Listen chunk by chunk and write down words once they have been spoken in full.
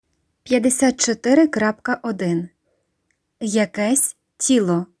54.1. Якесь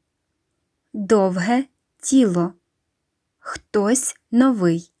тіло. Довге тіло. Хтось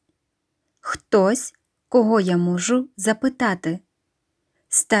новий. Хтось, кого я можу запитати.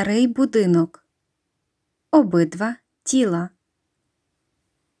 Старий будинок. Обидва тіла.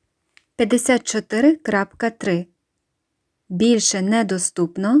 54.3. Більше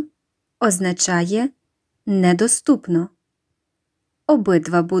недоступно означає недоступно.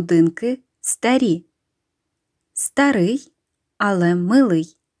 Обидва будинки старі. Старий, але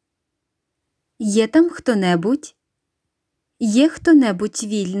милий. Є там хто-небудь? Є хто-небудь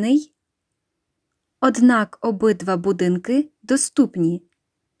вільний? Однак обидва будинки доступні.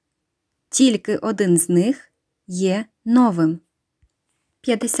 Тільки один з них є новим.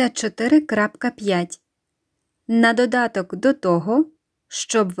 54.5. На додаток до того,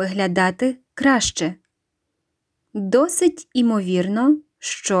 щоб виглядати краще. Досить імовірно,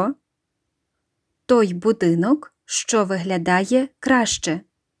 що той будинок, що виглядає краще,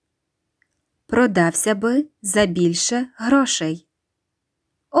 продався би за більше грошей.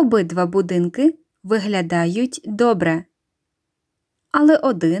 Обидва будинки виглядають добре, але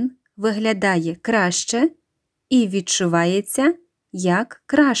один виглядає краще і відчувається як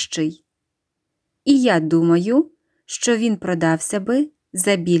кращий. І я думаю, що він продався би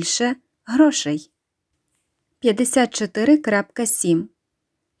за більше грошей. 54.7.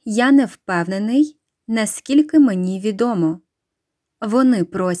 Я не впевнений, наскільки мені відомо. Вони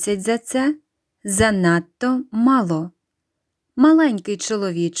просять за це занадто мало. Маленький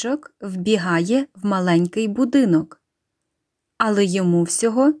чоловічок вбігає в маленький будинок. Але йому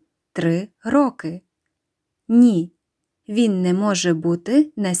всього 3 роки. Ні, він не може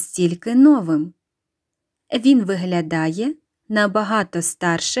бути настільки новим. Він виглядає набагато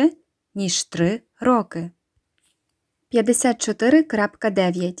старше, ніж 3 роки.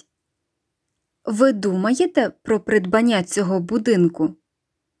 54.9. Ви думаєте про придбання цього будинку?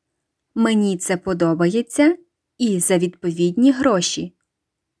 Мені це подобається і за відповідні гроші.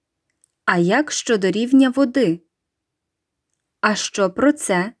 А як щодо рівня води? А що про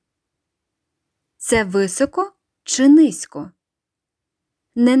це? Це високо чи низько?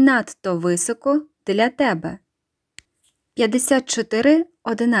 Не надто високо для тебе.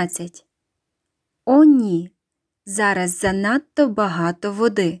 54.11. О, ні. Зараз занадто багато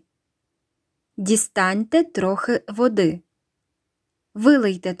води. Дістаньте трохи води.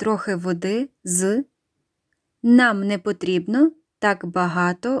 Вилийте трохи води з. Нам не потрібно так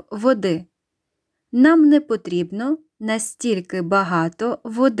багато води. Нам не потрібно настільки багато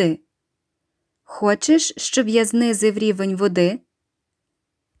води. Хочеш, щоб я знизив рівень води?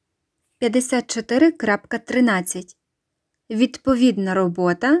 54.13. Відповідна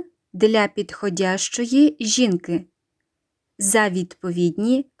робота для підходящої жінки. За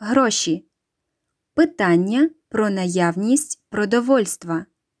відповідні гроші. Питання про наявність продовольства.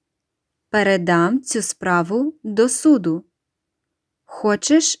 Передам цю справу до суду.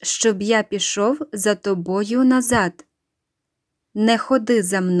 Хочеш, щоб я пішов за тобою назад? Не ходи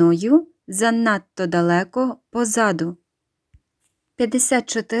за мною занадто далеко позаду.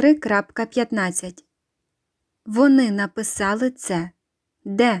 54.15. Вони написали це.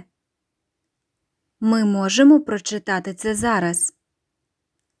 Де? Ми можемо прочитати це зараз.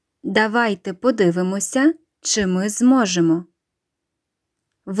 Давайте подивимося, чи ми зможемо.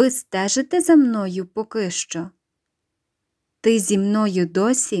 Ви стежите за мною поки що? Ти зі мною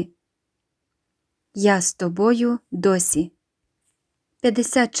досі? Я з тобою досі.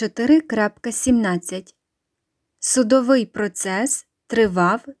 54.17. Судовий процес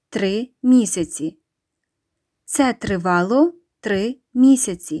тривав 3 місяці. Це тривало 3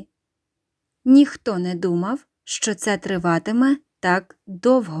 місяці. Ніхто не думав, що це триватиме так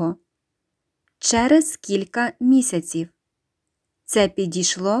довго. Через кілька місяців. Це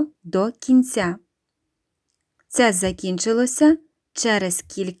підійшло до кінця. Це закінчилося через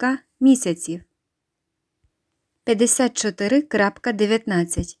кілька місяців.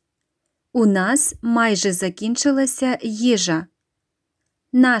 54.19. У нас майже закінчилася їжа.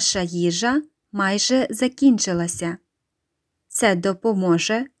 Наша їжа майже закінчилася. Це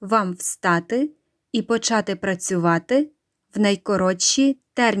допоможе вам встати і почати працювати в найкоротші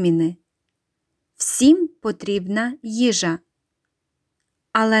терміни. Всім потрібна їжа.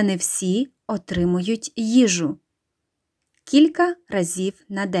 Але не всі отримують їжу. Кілька разів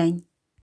на день.